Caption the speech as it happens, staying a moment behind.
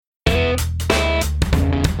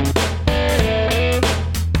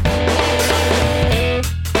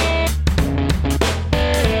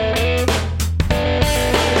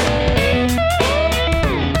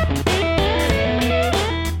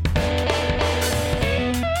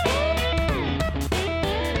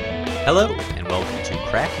Hello, and welcome to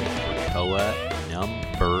Cracking Krakoa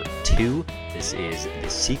number 2. This is The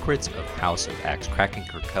Secrets of House of X. Cracking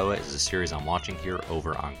Krakoa is a series I'm watching here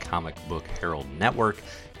over on Comic Book Herald Network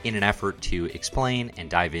in an effort to explain and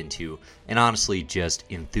dive into, and honestly just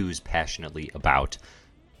enthuse passionately about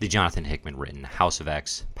the Jonathan Hickman written House of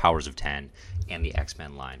X, Powers of 10, and the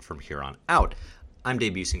X-Men line from here on out. I'm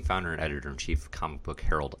Dave Busing, founder and editor-in-chief of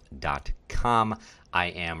comicbookherald.com. I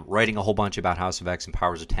am writing a whole bunch about House of X and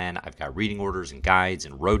Powers of 10. I've got reading orders and guides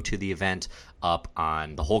and Road to the Event up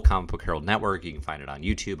on the whole Comic Book Herald network. You can find it on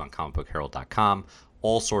YouTube, on comicbookherald.com,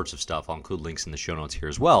 all sorts of stuff. I'll include links in the show notes here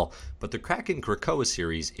as well. But the Cracking Krakoa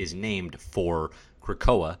series is named for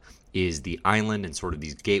Krakoa, is the island and sort of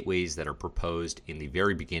these gateways that are proposed in the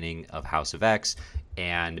very beginning of House of X.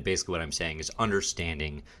 And basically what I'm saying is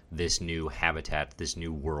understanding this new habitat, this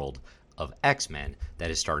new world of X-Men that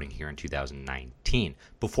is starting here in 2019.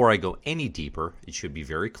 Before I go any deeper, it should be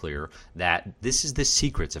very clear that this is the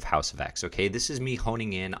secrets of House of X, okay? This is me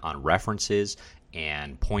honing in on references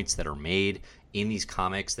and points that are made in these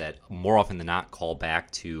comics that more often than not call back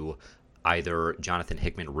to either Jonathan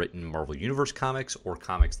Hickman written Marvel Universe comics or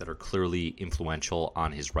comics that are clearly influential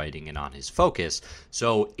on his writing and on his focus.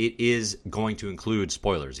 So it is going to include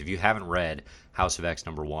spoilers. If you haven't read House of X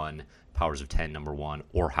number 1, Powers of 10 number 1,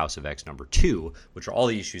 or House of X number 2, which are all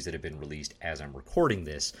the issues that have been released as I'm recording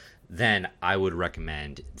this, then I would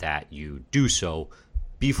recommend that you do so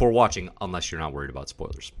before watching, unless you're not worried about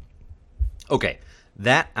spoilers. Okay,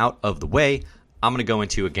 that out of the way, I'm going to go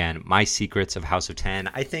into, again, my secrets of House of 10.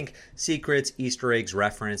 I think secrets, Easter eggs,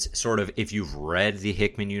 reference, sort of if you've read the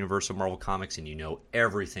Hickman universe of Marvel Comics and you know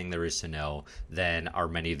everything there is to know, then are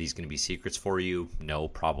many of these going to be secrets for you? No,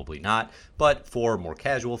 probably not. But for more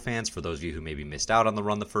casual fans, for those of you who maybe missed out on the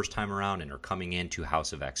run the first time around and are coming into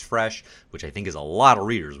House of X fresh, which I think is a lot of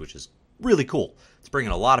readers, which is really cool. It's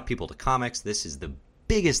bringing a lot of people to comics. This is the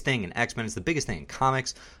biggest thing in X-Men. It's the biggest thing in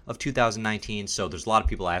comics of 2019. So there's a lot of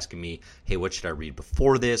people asking me, hey, what should I read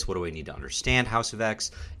before this? What do I need to understand House of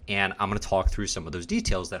X? And I'm going to talk through some of those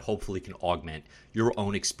details that hopefully can augment your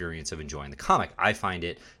own experience of enjoying the comic. I find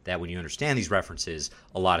it that when you understand these references,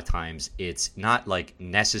 a lot of times it's not like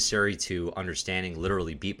necessary to understanding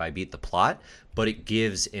literally beat by beat the plot, but it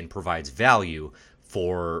gives and provides value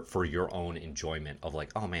for your own enjoyment of like,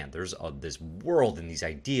 oh man, there's this world and these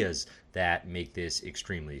ideas that make this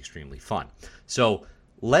extremely, extremely fun. So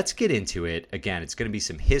let's get into it. Again, it's going to be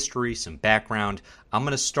some history, some background. I'm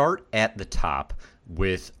going to start at the top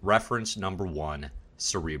with reference number 1,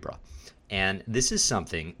 Cerebra. And this is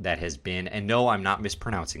something that has been, and no, I'm not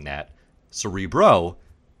mispronouncing that, Cerebro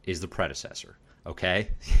is the predecessor. Okay?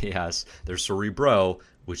 Yes, there's Cerebro,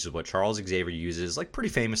 which is what Charles Xavier uses, like pretty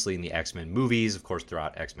famously in the X-Men movies, of course,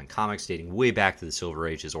 throughout X-Men comics, dating way back to the Silver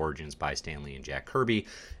Age's origins by Stan Lee and Jack Kirby.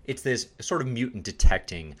 It's this sort of mutant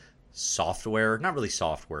detecting software, not really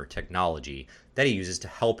software, technology that he uses to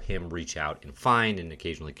help him reach out and find and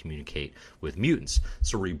occasionally communicate with mutants.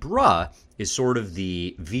 Cerebra is sort of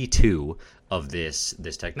the V2 of this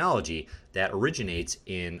technology that originates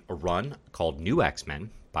in a run called New X-Men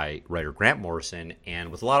by writer Grant Morrison, and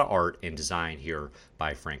with a lot of art and design here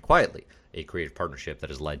by Frank Quitely, a creative partnership that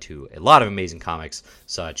has led to a lot of amazing comics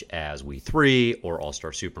such as We 3 or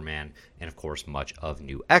All-Star Superman, and of course much of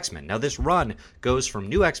New X-Men. Now this run goes from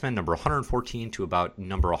New X-Men number 114 to about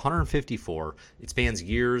number 154. It spans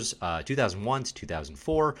years 2001 to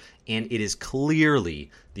 2004, and it is clearly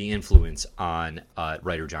the influence on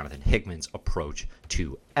writer Jonathan Hickman's approach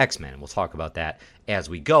to X-Men. And we'll talk about that as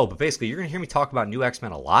we go. But basically, you're going to hear me talk about New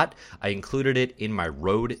X-Men a lot. I included it in my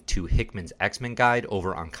Road to Hickman's X-Men guide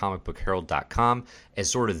over on comicbookherald.com as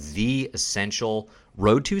sort of the essential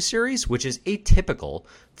Road to series, which is atypical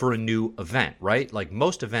for a new event, right? Like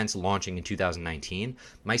most events launching in 2019,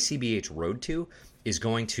 my CBH Road to is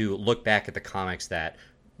going to look back at the comics that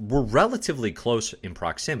were relatively close in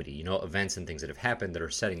proximity, you know, events and things that have happened that are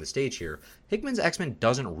setting the stage here. Hickman's X-Men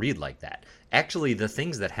doesn't read like that. Actually, the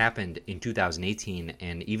things that happened in 2018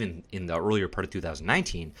 and even in the earlier part of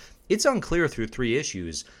 2019, it's unclear through 3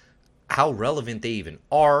 issues how relevant they even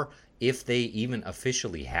are, if they even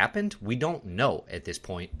officially happened. We don't know at this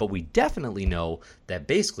point, but we definitely know that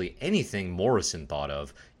basically anything Morrison thought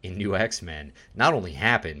of in New X-Men not only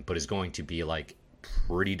happened, but is going to be like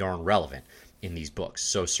pretty darn relevant. in these books.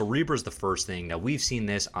 So Cerebra is the first thing. Now, we've seen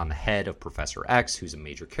this on the head of Professor X, who's a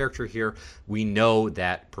major character here. We know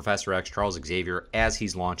that Professor X, Charles Xavier, as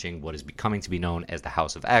he's launching what is becoming to be known as the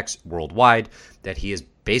House of X worldwide, that he is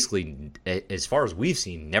basically, as far as we've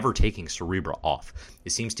seen, never taking Cerebra off.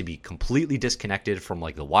 It seems to be completely disconnected from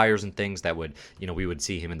like the wires and things that would, we would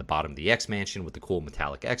see him in the bottom of the X Mansion with the cool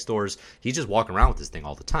metallic X doors. He's just walking around with this thing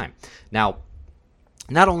all the time. Now,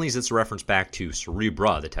 not only is this a reference back to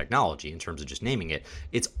Cerebra, the technology, in terms of just naming it,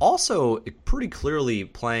 it's also pretty clearly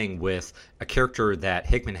playing with a character that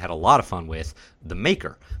Hickman had a lot of fun with, the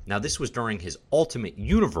Maker. Now, this was during his Ultimate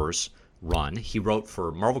Universe run. He wrote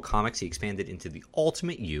for Marvel Comics. He expanded into the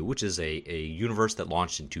Ultimate U, which is a universe that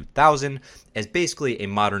launched in 2000 as basically a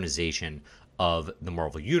modernization of the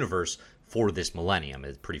Marvel Universe for this millennium.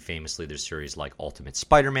 It's pretty famously, there's series like Ultimate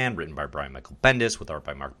Spider-Man, written by Brian Michael Bendis with art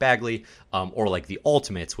by Mark Bagley, or like The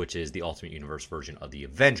Ultimates, which is the Ultimate Universe version of the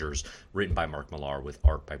Avengers, written by Mark Millar with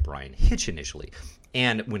art by Brian Hitch initially.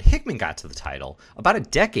 And when Hickman got to the title, about a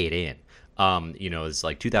decade in, it's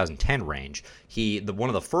like 2010 range, one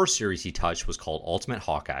of the first series he touched was called Ultimate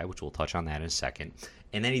Hawkeye, which we'll touch on that in a second.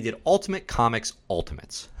 And then he did Ultimate Comics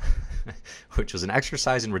Ultimates, which was an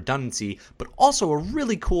exercise in redundancy, but also a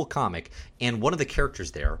really cool comic. And one of the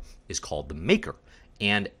characters there is called the Maker.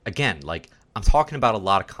 And again, like, I'm talking about a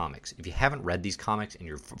lot of comics. If you haven't read these comics and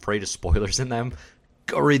you're afraid of spoilers in them,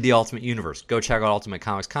 go read the Ultimate Universe. Go check out Ultimate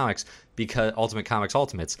Comics because Ultimate Comics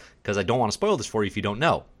Ultimates, because I don't want to spoil this for you if you don't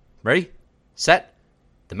know. Ready? Set.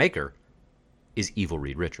 The Maker is evil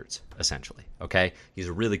Reed Richards, essentially. Okay? He's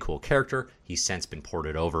a really cool character. He's since been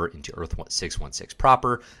ported over into Earth 616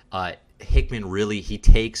 proper. Hickman he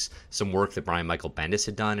takes some work that Brian Michael Bendis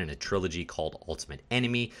had done in a trilogy called Ultimate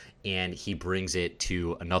Enemy, and he brings it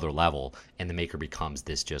to another level, and the Maker becomes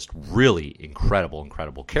this just really incredible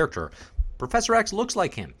character. Professor X looks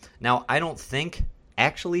like him. Now, I don't think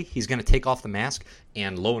actually he's going to take off the mask,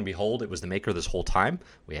 and lo and behold, it was the Maker this whole time.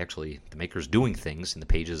 The Maker's doing things in the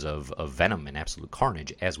pages of Venom and Absolute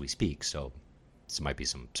Carnage as we speak, so there might be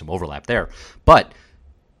some overlap there. But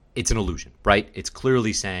it's an illusion, right? It's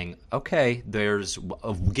clearly saying, okay,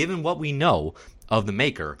 given what we know of the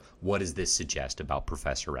Maker, what does this suggest about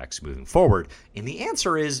Professor X moving forward? And the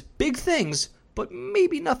answer is big things, but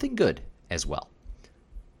maybe nothing good as well.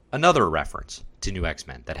 Another reference to New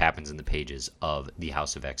X-Men that happens in the pages of the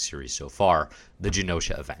House of X series so far, the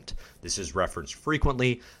Genosha event. This is referenced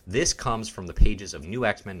frequently. This comes from the pages of New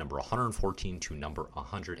X-Men number 114 to number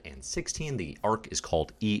 116. The arc is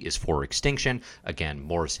called E is for Extinction. Again,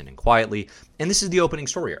 Morrison and Quietly. And this is the opening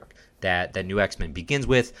story arc that New X-Men begins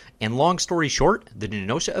with. And long story short, the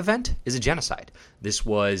Genosha event is a genocide. This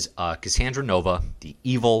was Cassandra Nova, the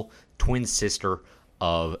evil twin sister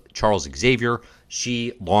of Charles Xavier.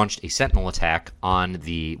 She launched a sentinel attack on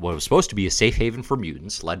what was supposed to be a safe haven for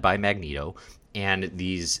mutants, led by Magneto. And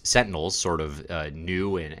these sentinels, sort of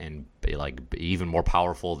new and like even more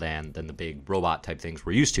powerful than the big robot type things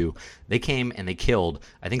we're used to, they came and they killed,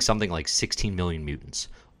 I think, something like 16 million mutants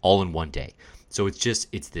all in one day. So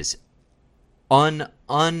it's this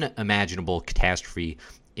unimaginable catastrophe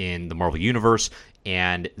in the Marvel Universe,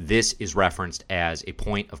 and this is referenced as a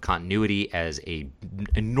point of continuity, as a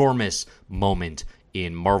enormous moment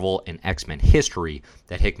in Marvel and X-Men history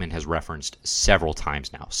that Hickman has referenced several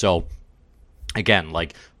times now. So again,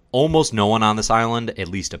 like, almost no one on this island, at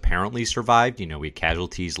least apparently, survived. We had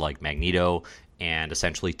casualties like Magneto and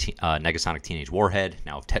essentially Negasonic Teenage Warhead,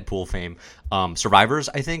 now of Deadpool fame. Survivors,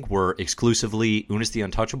 I think, were exclusively Unus the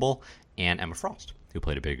Untouchable and Emma Frost, who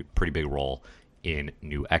played a pretty big role in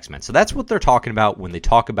New X-Men. So that's what they're talking about when they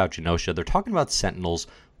talk about Genosha. They're talking about Sentinels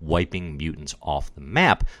wiping mutants off the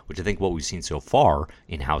map, which I think what we've seen so far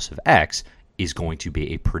in House of X is going to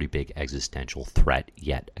be a pretty big existential threat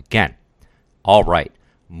yet again. All right,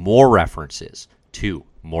 more references to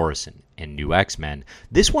Morrison and New X-Men.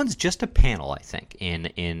 This one's just a panel, I think,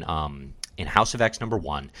 in House of X number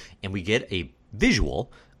 1, and we get a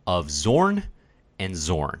visual of Zorn and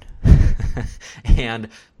Zorn. And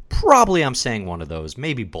probably I'm saying one of those,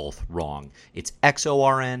 maybe both, wrong. It's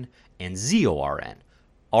XORN and ZORN.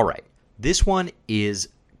 All right, this one is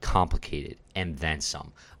complicated and then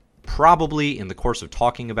some. Probably in the course of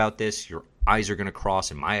talking about this, your eyes are going to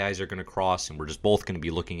cross and my eyes are going to cross, and we're just both going to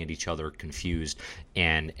be looking at each other confused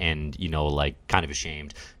and like kind of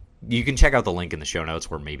ashamed. You can check out the link in the show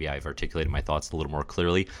notes where maybe I've articulated my thoughts a little more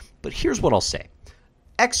clearly, but here's what I'll say.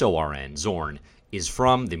 XORN, Zorn, is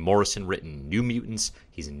from the Morrison written New Mutants.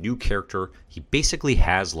 He's a new character. He basically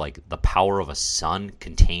has like the power of a sun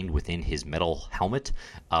contained within his metal helmet,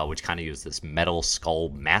 which kind of uses this metal skull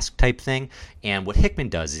mask type thing. And what Hickman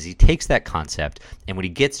does is he takes that concept, and when he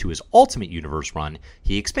gets to his Ultimate Universe run,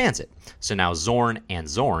 he expands it. So now Zorn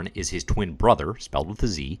is his twin brother, spelled with a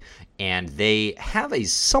Z, and they have a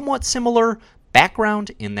somewhat similar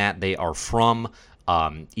background in that they are from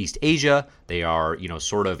East Asia. They are,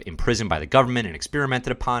 sort of imprisoned by the government and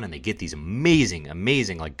experimented upon, and they get these amazing,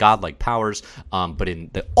 like godlike powers. But in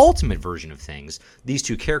the ultimate version of things, these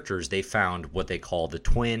two characters, they found what they call the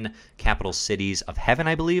twin capital cities of heaven,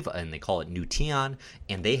 I believe, and they call it New Tion,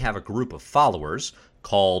 and they have a group of followers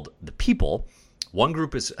called the People. One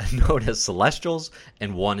group is known as Celestials,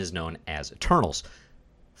 and one is known as Eternals.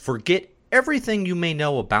 Forget everything you may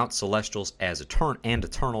know about Celestials and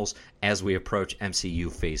Eternals as we approach MCU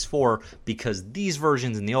Phase 4, because these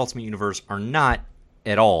versions in the Ultimate Universe are not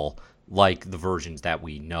at all like the versions that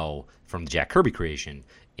we know from the Jack Kirby creation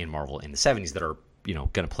in Marvel in the 70s that are,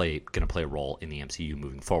 going to play a role in the MCU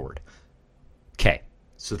moving forward. Okay.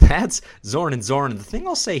 So that's Zorn. And the thing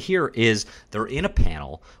I'll say here is they're in a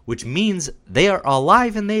panel, which means they are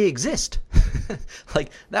alive and they exist.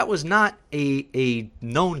 Like, that was not a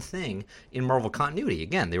known thing in Marvel continuity.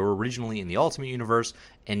 Again, they were originally in the Ultimate Universe,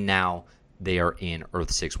 and now they are in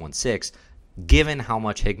Earth 616. Given how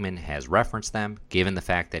much Hickman has referenced them, given the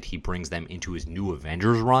fact that he brings them into his new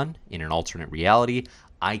Avengers run in an alternate reality,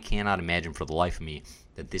 I cannot imagine for the life of me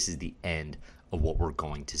that this is the end of what we're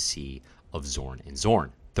going to see of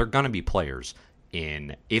Zorn. They're going to be players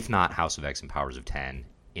in, if not House of X and Powers of 10,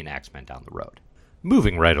 in X-Men down the road.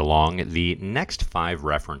 Moving right along, the next 5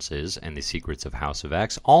 references and the secrets of House of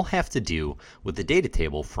X all have to do with the data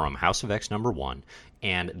table from House of X number 1,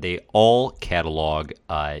 and they all catalog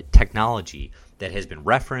technology that has been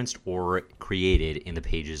referenced or created in the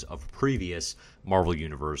pages of previous Marvel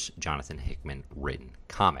Universe Jonathan Hickman written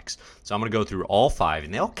comics. So I'm going to go through all 5,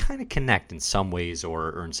 and they all kind of connect in some ways,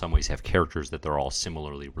 or in some ways have characters that they're all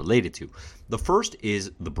similarly related to. The first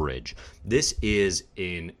is the Bridge. This is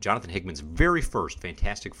in Jonathan Hickman's very first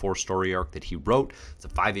Fantastic Four story arc that he wrote. It's a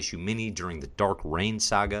 5-issue mini during the Dark Reign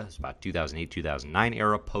saga. It's about 2008-2009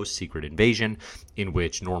 era, post-Secret Invasion, in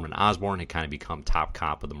which Norman Osborn had kind of become top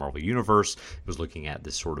cop of the Marvel Universe. It was looking at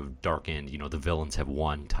this sort of darkened, the villains have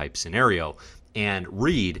won type scenario. And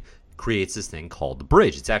Reed creates this thing called the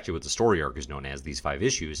Bridge. It's actually what the story arc is known as, these 5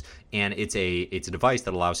 issues, and it's a device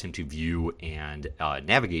that allows him to view and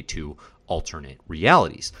navigate to alternate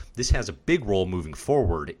realities. This has a big role moving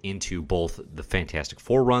forward into both the Fantastic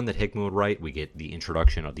Four run that Hickman would write. We get the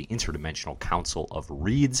introduction of the Interdimensional Council of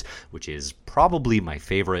Reeds, which is probably my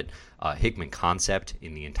favorite Hickman concept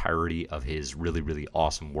in the entirety of his really, really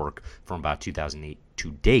awesome work from about 2008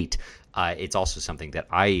 to date. It's also something that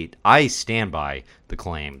I stand by the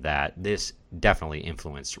claim that this definitely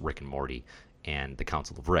influenced Rick and Morty and the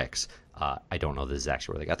Council of Ricks. I don't know this is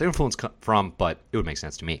actually where they got their influence from, but it would make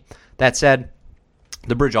sense to me. That said,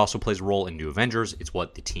 the Bridge also plays a role in New Avengers. It's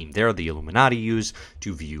what the team there, the Illuminati, use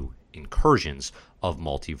to view incursions of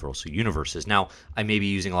multiversal universes. Now, I may be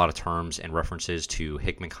using a lot of terms and references to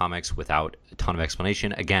Hickman comics without a ton of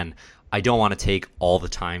explanation. Again, I don't want to take all the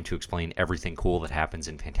time to explain everything cool that happens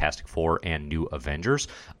in Fantastic Four and New Avengers.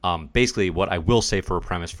 Basically, what I will say for a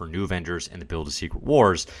premise for New Avengers and the Build of Secret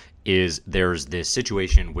Wars is there's this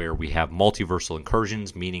situation where we have multiversal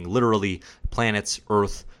incursions, meaning literally planets,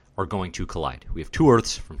 Earth, are going to collide. We have 2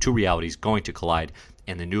 Earths from 2 realities going to collide,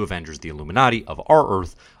 and the New Avengers, the Illuminati of our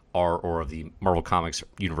Earth, or of the Marvel Comics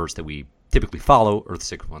universe that we typically follow, Earth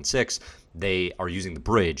 616, they are using the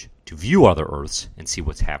Bridge to view other Earths and see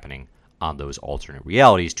what's happening on those alternate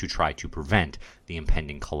realities to try to prevent the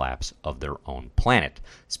impending collapse of their own planet.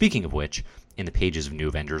 Speaking of which, in the pages of New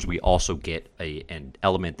Avengers, we also get an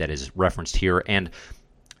element that is referenced here, and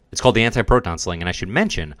it's called the anti-proton sling. And I should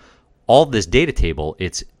mention, all this data table,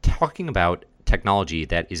 it's talking about technology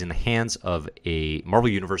that is in the hands of a Marvel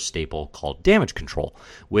Universe staple called Damage Control,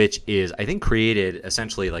 which is, I think, created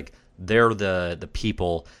essentially like they're the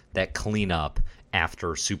people that clean up after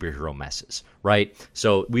superhero messes, right?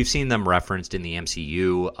 So we've seen them referenced in the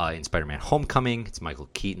MCU in Spider-Man Homecoming. It's Michael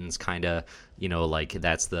Keaton's kind of, like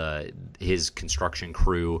that's his construction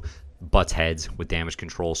crew butts heads with Damage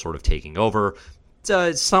Control sort of taking over.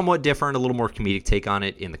 It's somewhat different, a little more comedic take on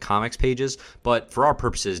it in the comics pages, but for our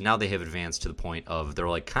purposes, now they have advanced to the point of they're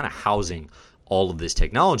like kind of housing all of this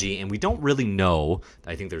technology, and we don't really know.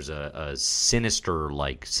 I think there's a sinister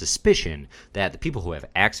suspicion that the people who have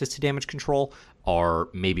access to damage control are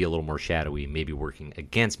maybe a little more shadowy, maybe working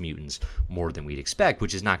against mutants more than we'd expect,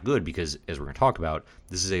 which is not good because, as we're going to talk about,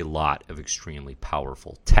 this is a lot of extremely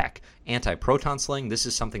powerful tech. Anti-proton sling, this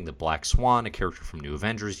is something that Black Swan, a character from New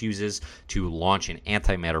Avengers, uses to launch an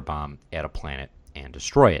antimatter bomb at a planet and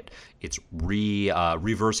destroy it. It's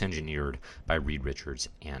reverse engineered by Reed Richards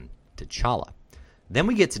and T'Challa. Then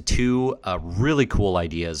we get to two really cool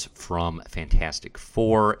ideas from Fantastic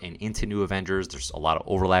Four and into New Avengers. There's a lot of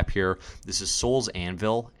overlap here. This is Soul's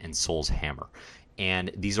Anvil and Soul's Hammer. And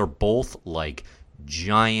these are both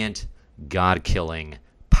giant, god-killing,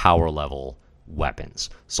 power-level weapons.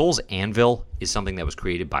 Soul's Anvil is something that was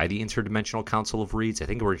created by the Interdimensional Council of Reeds. I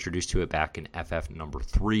think we were introduced to it back in FF number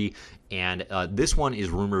 3. And this one is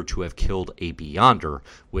rumored to have killed a Beyonder,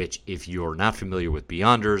 which, if you're not familiar with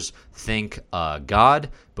Beyonders, think God,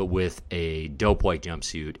 but with a dope white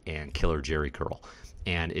jumpsuit and killer Jerry curl.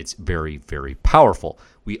 And it's very, very powerful.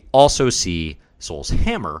 We also see Soul's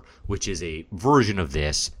Hammer, which is a version of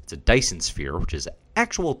this. It's a Dyson Sphere, which is an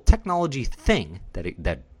actual technology thing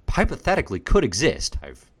that hypothetically could exist.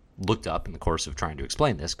 I've looked up in the course of trying to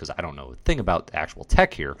explain this because I don't know a thing about the actual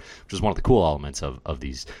tech here, which is one of the cool elements of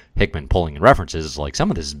these Hickman pulling in references.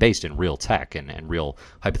 Some of this is based in real tech and real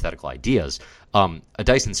hypothetical ideas. A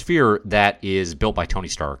Dyson Sphere that is built by Tony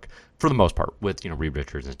Stark for the most part, with Reed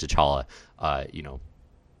Richards and T'Challa,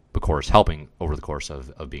 of course, helping over the course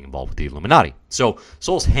of being involved with the Illuminati. So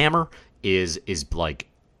Soul's Hammer is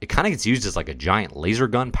it kind of gets used as a giant laser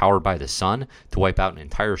gun powered by the sun to wipe out an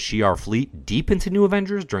entire Shi'ar fleet deep into New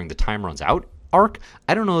Avengers during the Time Runs Out arc.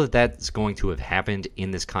 I don't know that that's going to have happened in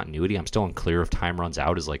this continuity. I'm still unclear if Time Runs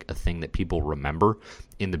Out is a thing that people remember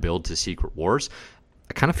in the build to Secret Wars.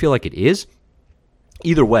 I kind of feel like it is.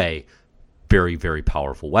 Either way, very, very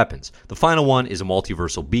powerful weapons. The final one is a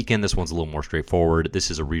multiversal beacon. This one's a little more straightforward.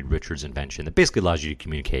 This is a Reed Richards invention that basically allows you to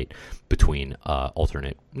communicate between not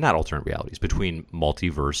alternate realities, between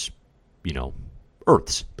multiverse,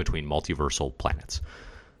 Earths, between multiversal planets.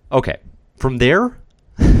 Okay, from there,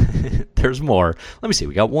 there's more. Let me see.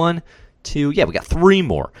 We got we got 3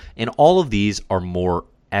 more. And all of these are more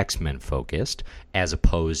X-Men focused as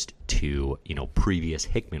opposed to previous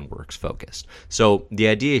Hickman works focused. So the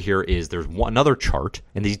idea here is there's another chart,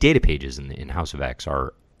 and these data pages in House of X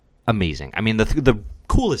are amazing. I mean, the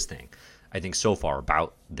coolest thing I think so far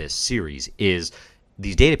about this series is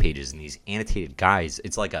these data pages and these annotated guides.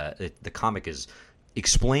 It's the comic is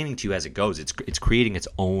explaining to you as it goes. It's creating its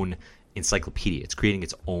own encyclopedia. It's creating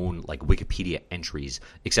its own Wikipedia entries,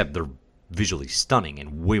 except they're visually stunning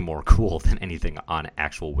and way more cool than anything on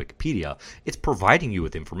actual Wikipedia. It's providing you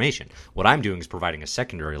with information. What I'm doing is providing a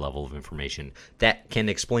secondary level of information that can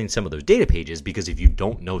explain some of those data pages, because if you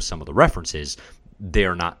don't know some of the references,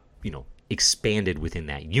 they're not, expanded within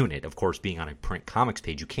that unit. Of course, being on a print comics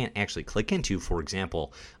page, you can't actually click into, for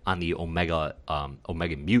example, on the Omega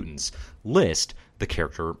Mutants list, the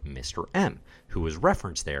character Mr. M, who is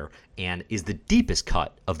referenced there and is the deepest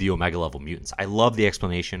cut of the Omega level mutants. I love the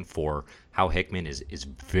explanation for how Hickman is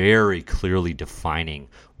very clearly defining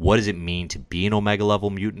what does it mean to be an Omega level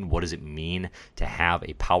mutant, what does it mean to have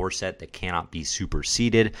a power set that cannot be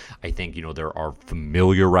superseded. I think there are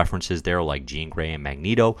familiar references there like Jean Grey and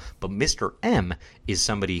Magneto, but Mr. M is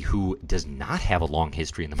somebody who does not have a long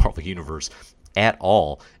history in the Marvel Universe at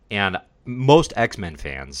all, and most X-Men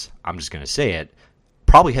fans, I'm just going to say it,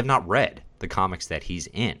 probably have not read the comics that he's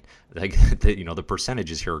in. The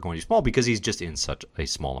percentages here are going to be small because he's just in such a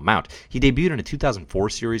small amount. He debuted in a 2004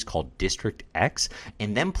 series called District X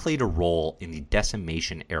and then played a role in the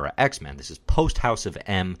Decimation era X-Men. This is post House of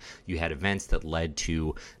M. You had events that led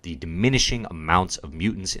to the diminishing amounts of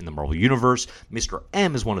mutants in the Marvel Universe. Mr.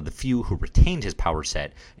 M is one of the few who retained his power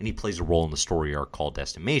set, and he plays a role in the story arc called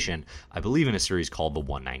Decimation, I believe in a series called The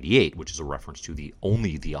 198, which is a reference to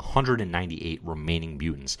only the 198 remaining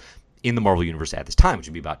mutants in the Marvel Universe at this time, which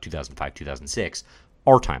would be about 2005, 2006,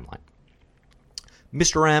 our timeline.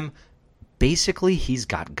 Mr. M, basically, he's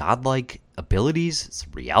got godlike abilities. It's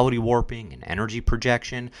reality warping and energy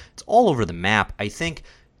projection. It's all over the map. I think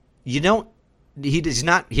he has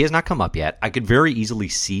not come up yet. I could very easily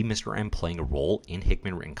see Mr. M playing a role in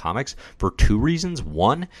Hickman written comics for 2 reasons.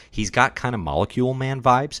 One, he's got kind of Molecule Man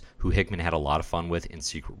vibes, who Hickman had a lot of fun with in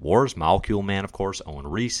Secret Wars. Molecule Man, of course, Owen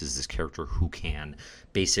Reese is this character who can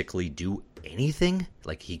basically do anything.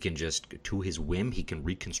 He can just, to his whim, he can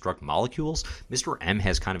reconstruct molecules. Mr. M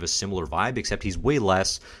has kind of a similar vibe, except he's way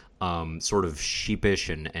less sort of sheepish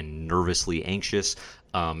and nervously anxious.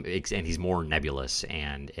 And he's more nebulous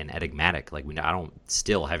and enigmatic. Like I don't,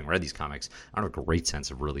 still having read these comics, I don't have a great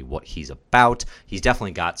sense of really what he's about. He's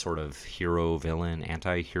definitely got sort of hero, villain,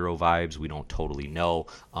 anti-hero vibes. We don't totally know,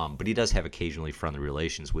 but he does have occasionally friendly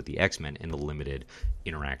relations with the X-Men in the limited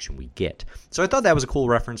interaction we get. So I thought that was a cool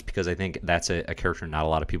reference because I think that's a character not a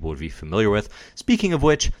lot of people would be familiar with. Speaking of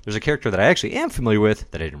which, there's a character that I actually am familiar with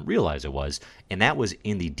that I didn't realize it was, and that was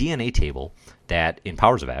in the DNA table that in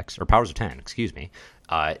Powers of X, or Powers of 10, excuse me,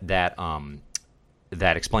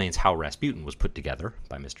 that explains how Rasputin was put together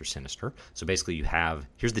by Mr. Sinister. So basically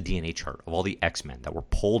here's the DNA chart of all the X-Men that were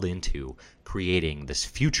pulled into creating this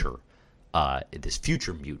future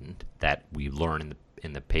mutant that we learn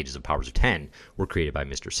in the pages of Powers of 10 were created by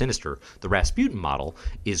Mr. Sinister. The Rasputin model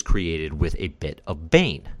is created with a bit of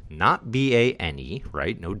Bane. Not B-A-N-E,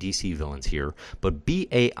 right? No DC villains here, but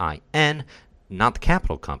B-A-I-N, not the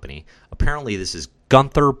Capital Company. Apparently this is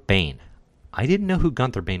Gunther Bane. I didn't know who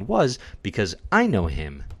Gunther Bane was because I know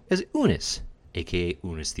him as Unus, aka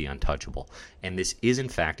Unus the Untouchable. And this is in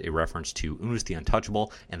fact a reference to Unus the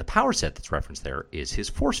Untouchable, and the power set that's referenced there is his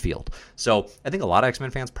force field. So I think a lot of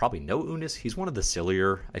X-Men fans probably know Unus. He's one of the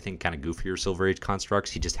sillier, I think kind of goofier Silver Age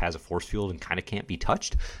constructs. He just has a force field and kind of can't be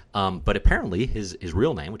touched. But apparently his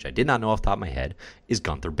real name, which I did not know off the top of my head, is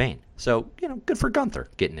Gunther Bane. So, good for Gunther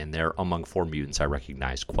getting in there among 4 mutants I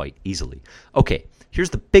recognize quite easily. Okay, here's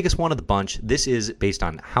the biggest one of the bunch. This is based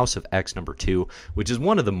on House of X #2, which is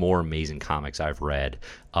one of the more amazing comics I've read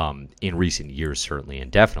in recent years, certainly,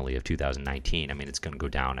 and definitely of 2019. I mean, it's going to go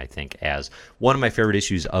down, I think, as one of my favorite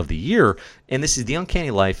issues of the year. And this is The Uncanny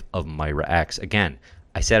Life of Myra X. Again,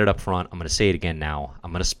 I said it up front. I'm going to say it again now.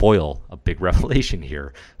 I'm going to spoil a big revelation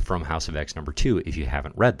here from House of X #2 if you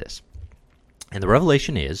haven't read this. And the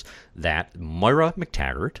revelation is that Moira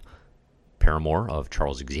McTaggart, paramour of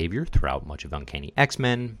Charles Xavier throughout much of Uncanny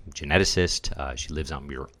X-Men, geneticist, she lives on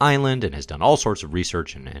Muir Island and has done all sorts of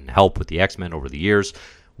research and help with the X-Men over the years.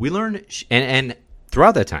 We learn, and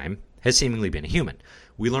throughout that time, has seemingly been a human.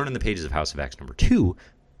 We learn in the pages of House of X #2,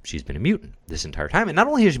 she's been a mutant this entire time. And not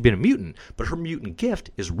only has she been a mutant, but her mutant gift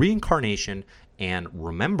is reincarnation and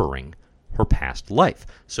remembering her past life.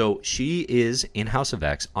 So she is in House of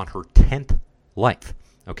X on her 10th life.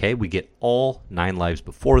 Okay, we get all 9 lives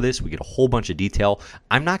before this. We get a whole bunch of detail.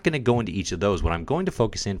 I'm not going to go into each of those. What I'm going to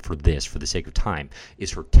focus in for this, for the sake of time,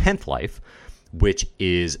 is her 10th life, which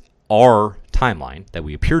is our timeline that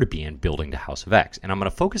we appear to be in building to House of X. And I'm going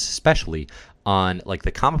to focus especially on like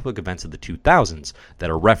the comic book events of the 2000s that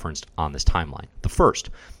are referenced on this timeline. The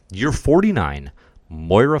first, year 49,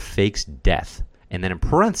 Moira fakes death. And then in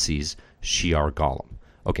parentheses, Shi'ar Gollum.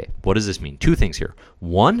 Okay, what does this mean? 2 things here.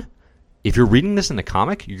 1, if you're reading this in the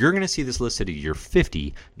comic, you're going to see this listed at year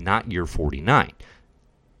 50, not year 49.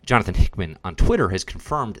 Jonathan Hickman on Twitter has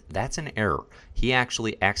confirmed that's an error. He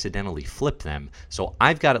actually accidentally flipped them, so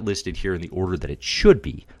I've got it listed here in the order that it should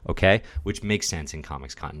be, okay? Which makes sense in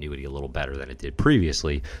comics continuity a little better than it did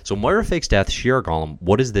previously. So Moira fakes death, Shi'ar Gollum,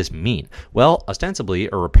 what does this mean? Well, ostensibly,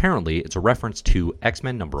 or apparently, it's a reference to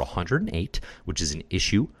X-Men number 108, which is an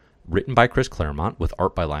issue written by Chris Claremont with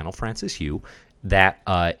art by Lionel Francis Yu, that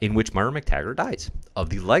in which Moira McTaggart dies of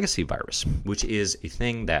the legacy virus, which is a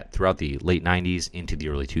thing that throughout the late 90s into the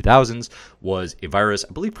early 2000s was a virus,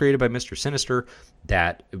 I believe, created by Mr. Sinister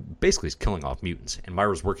that basically is killing off mutants. And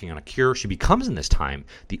Moira's working on a cure. She becomes, in this time,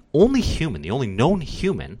 the only known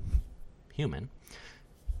human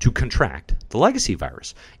to contract the legacy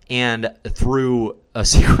virus. And through a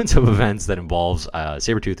sequence of events that involves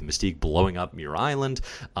Sabretooth and Mystique blowing up Muir Island,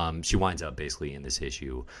 she winds up basically in this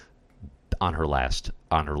issue on her last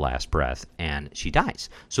breath, and she dies.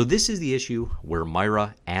 So this is the issue where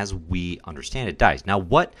Myra, as we understand it, dies. Now,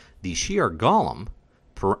 what the Shi'ar Gollum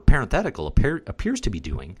parenthetical appears to be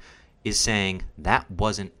doing is saying that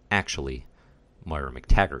wasn't actually Moira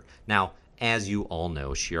McTaggart. Now, as you all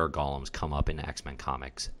know, Shi'ar Gollums come up in X-Men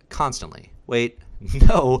comics constantly. Wait,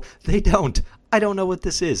 no, they don't. I don't know what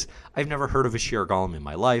this is. I've never heard of a Shi'ar Gollum in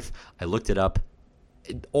my life. I looked it up.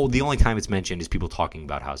 The only time it's mentioned is people talking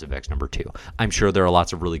about House of X #2. I'm sure there are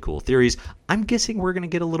lots of really cool theories. I'm guessing we're going to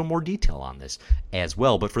get a little more detail on this as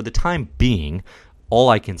well. But for the time being, all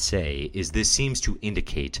I can say is this seems to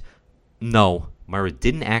indicate, no, Myra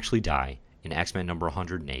didn't actually die in X-Men number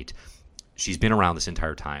 108. She's been around this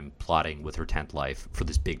entire time plotting with her 10th life for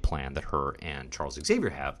this big plan that her and Charles Xavier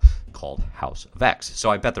have called House of X. So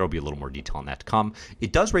I bet there will be a little more detail on that to come.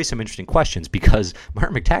 It does raise some interesting questions because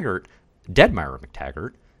Myra McTaggart, dead Myra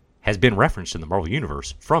McTaggart, has been referenced in the Marvel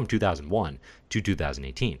Universe from 2001 to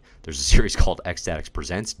 2018. There's a series called X-Statix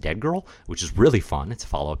Presents Dead Girl, which is really fun. It's a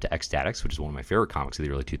follow-up to X-Statix, which is one of my favorite comics of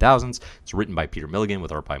the early 2000s. It's written by Peter Milligan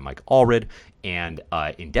with art by Mike Allred. And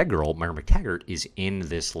in Dead Girl, Myra McTaggart is in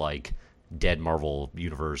this, like, dead Marvel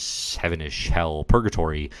Universe, heavenish, hell,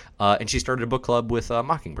 purgatory, and she started a book club with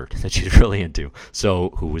Mockingbird that she's really into.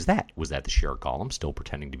 So who was that? Was that the Shi'ar Golem still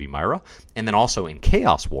pretending to be Myra? And then also in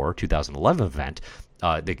Chaos War, 2011 event,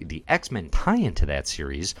 the X-Men tie-in to that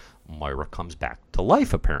series, Myra comes back to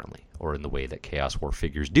life, apparently, or in the way that Chaos War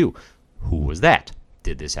figures do. Who was that?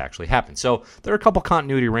 Did this actually happen? So there are a couple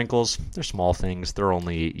continuity wrinkles. They're small things. They're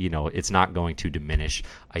only, it's not going to diminish,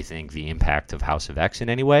 I think, the impact of House of X in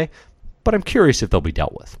any way, but I'm curious if they'll be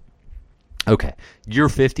dealt with. Okay, Year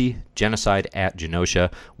 50, Genocide at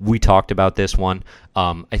Genosha. We talked about this one.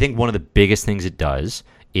 I think one of the biggest things it does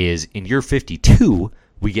is in Year 52,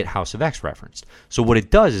 we get House of X referenced. So what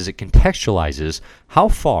it does is it contextualizes how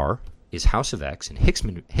far is House of X and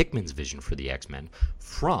Hickman's vision for the X-Men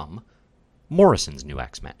from Morrison's new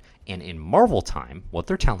X-Men. And in Marvel time, what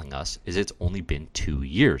they're telling us is it's only been 2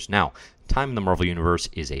 years. Now, time in the Marvel Universe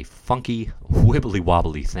is a funky,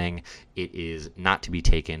 wibbly-wobbly thing. It is not to be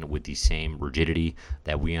taken with the same rigidity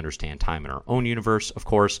that we understand time in our own universe. Of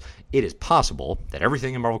course, it is possible that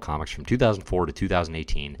everything in Marvel Comics from 2004 to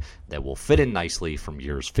 2018 that will fit in nicely from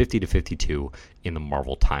years 50 to 52 in the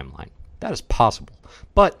Marvel timeline. That is possible.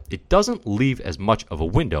 But it doesn't leave as much of a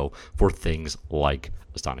window for things like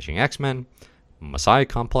Astonishing X-Men, Messiah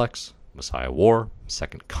Complex, Messiah War,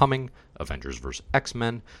 Second Coming, Avengers vs.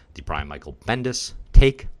 X-Men, the Brian Michael Bendis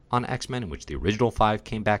take on X-Men, in which the original 5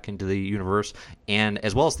 came back into the universe, and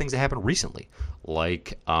as well as things that happened recently,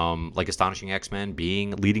 like Astonishing X-Men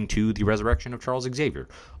leading to the resurrection of Charles Xavier,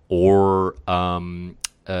 or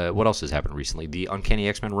what else has happened recently? The Uncanny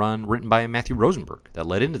X-Men run written by Matthew Rosenberg that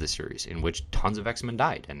led into the series, in which tons of X-Men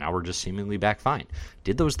died, and now we're just seemingly back fine.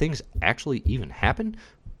 Did those things actually even happen?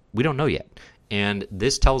 We don't know yet. And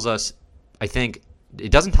this tells us, I think, it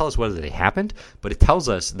doesn't tell us whether they happened, but it tells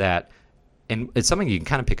us that, and it's something you can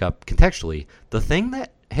kind of pick up contextually, the thing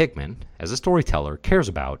that Hickman, as a storyteller, cares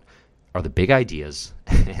about are the big ideas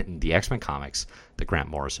in the X-Men comics that Grant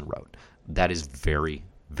Morrison wrote. That is very,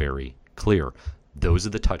 very clear. Those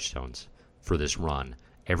are the touchstones for this run.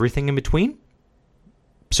 Everything in between,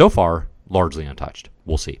 so far, largely untouched.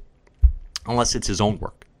 We'll see. Unless it's his own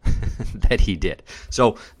work that he did.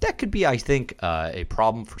 So that could be, I think, a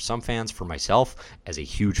problem for some fans. For myself, as a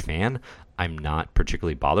huge fan, I'm not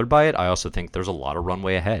particularly bothered by it. I also think there's a lot of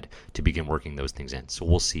runway ahead to begin working those things in. So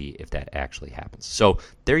we'll see if that actually happens. So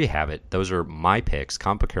there you have it. Those are my picks,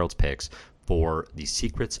 Comic Book Herald's picks, for the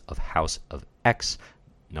Secrets of House of X,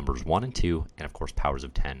 numbers 1 and 2, and of course Powers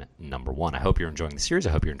of 10, number 1. I hope you're enjoying the series.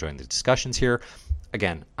 I hope you're enjoying the discussions here.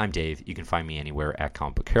 Again, I'm Dave. You can find me anywhere at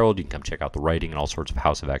Comic Book Herald. You can come check out the writing and all sorts of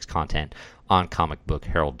House of X content on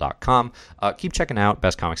comicbookherald.com. Keep checking out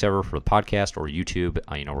Best Comics Ever for the podcast, or YouTube,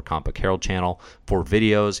 or Comic Book Herald channel for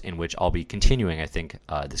videos in which I'll be continuing, I think,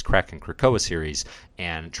 this Kraken Krakoa series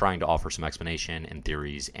and trying to offer some explanation and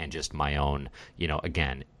theories and just my own,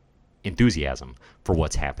 again, enthusiasm for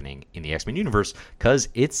what's happening in the X-Men universe, because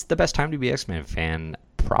it's the best time to be an X-Men fan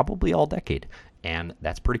probably all decade, and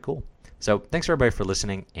that's pretty cool. So thanks everybody for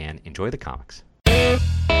listening, and enjoy the comics.